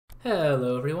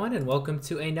Hello everyone and welcome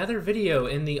to another video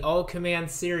in the All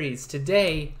Commands series.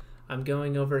 Today I'm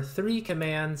going over 3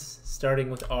 commands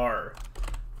starting with R.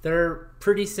 They're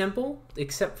pretty simple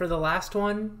except for the last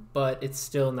one, but it's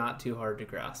still not too hard to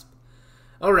grasp.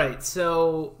 Alright,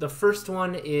 so the first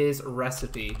one is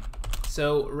recipe.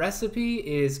 So recipe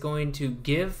is going to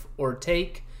give or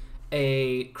take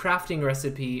a crafting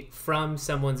recipe from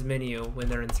someone's menu when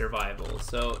they're in survival.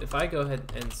 So if I go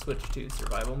ahead and switch to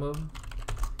survival mode,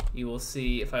 you will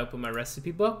see if I open my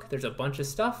recipe book, there's a bunch of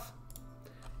stuff.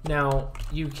 Now,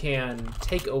 you can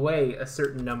take away a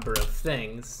certain number of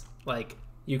things, like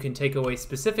you can take away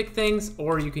specific things,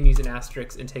 or you can use an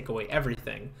asterisk and take away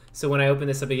everything. So when I open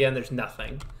this up again, there's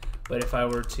nothing. But if I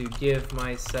were to give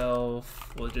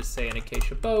myself, we'll just say an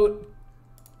acacia boat.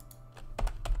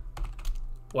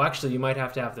 Well, actually, you might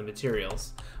have to have the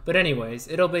materials. But anyways,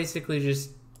 it'll basically just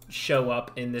show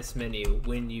up in this menu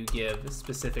when you give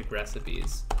specific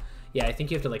recipes. Yeah, I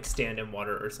think you have to like stand in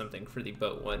water or something for the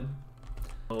boat one.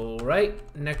 Alright,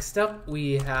 next up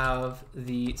we have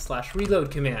the /reload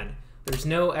command. There's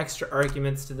no extra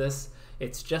arguments to this,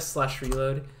 it's just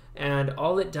 /reload, and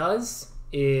all it does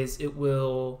is it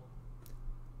will,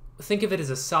 think of it as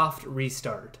a soft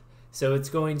restart. So it's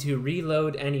going to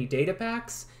reload any data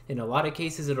packs. In a lot of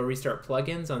cases, it'll restart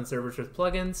plugins on servers with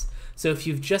plugins. So if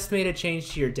you've just made a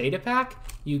change to your data pack,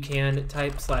 you can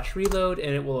type /reload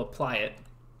and it will apply it.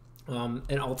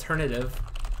 An alternative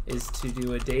is to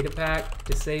do a data pack,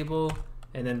 disable,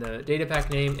 and then the data pack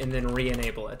name, and then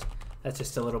re-enable it. That's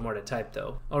just a little more to type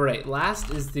though. All right,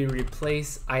 last is the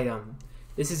replace item.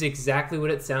 This is exactly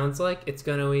what it sounds like. It's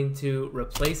going to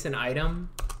replace an item.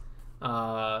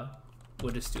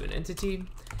 We'll just do an entity.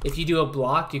 If you do a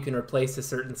block, you can replace a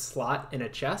certain slot in a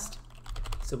chest.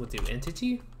 So we'll do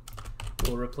entity.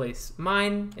 We'll replace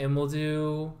mine, and we'll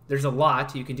do, there's a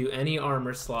lot. You can do any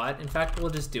armor slot. In fact,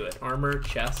 we'll just do it, armor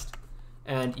chest.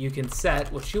 And you can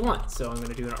set what you want. So I'm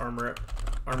gonna do an armor.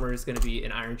 Armor is gonna be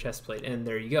an iron chest plate, and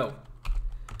there you go.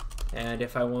 And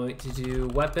if I want to do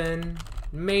weapon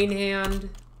main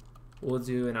hand, we'll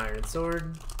do an iron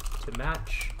sword to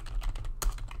match.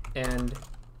 And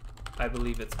I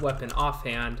believe it's weapon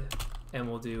offhand, and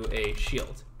we'll do a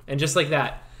shield. And just like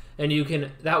that. And you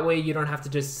can, that way you don't have to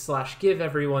just /give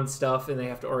everyone stuff and they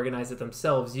have to organize it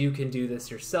themselves. You can do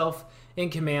this yourself in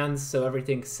commands, so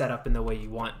everything's set up in the way you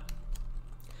want.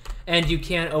 And you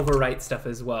can overwrite stuff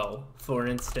as well. For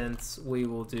instance, we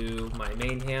will do my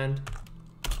main hand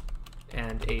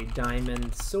and a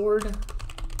diamond sword.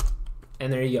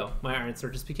 And there you go. My iron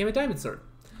sword just became a diamond sword.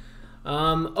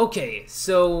 Okay,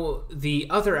 so the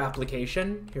other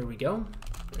application, here we go.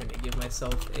 I'm gonna give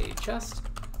myself a chest,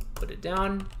 put it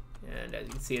down, and as you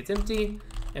can see it's empty.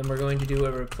 And we're going to do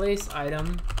a replace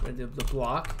item. We're gonna do the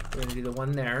block, we're gonna do the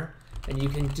one there. And you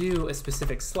can do a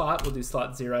specific slot, we'll do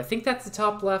slot 0. I think that's the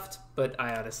top left, but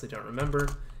I honestly don't remember.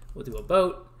 We'll do a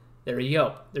boat, there you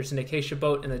go. There's an acacia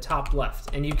boat in the top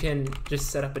left. And you can just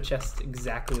set up a chest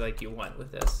exactly like you want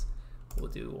with this. We'll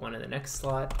do one in the next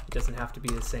slot. It doesn't have to be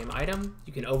the same item.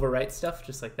 You can overwrite stuff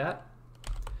just like that.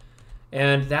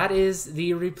 And that is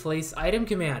the replace item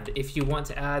command. If you want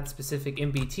to add specific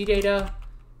MBT data,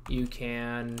 you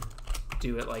can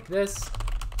do it like this.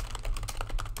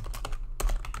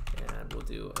 And we'll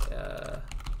do a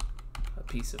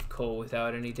piece of coal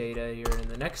without any data here in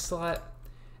the next slot.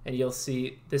 And you'll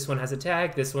see this one has a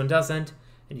tag, this one doesn't.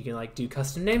 And you can like do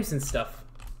custom names and stuff.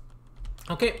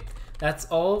 Okay. That's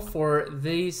all for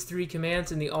these 3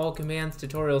 commands in the All Commands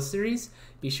tutorial series.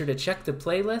 Be sure to check the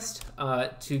playlist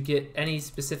to get any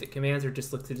specific commands or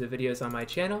just look through the videos on my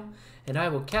channel. And I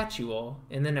will catch you all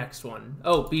in the next one.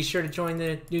 Oh, be sure to join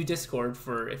the new Discord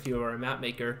for if you are a map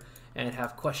maker and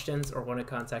have questions or want to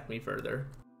contact me further.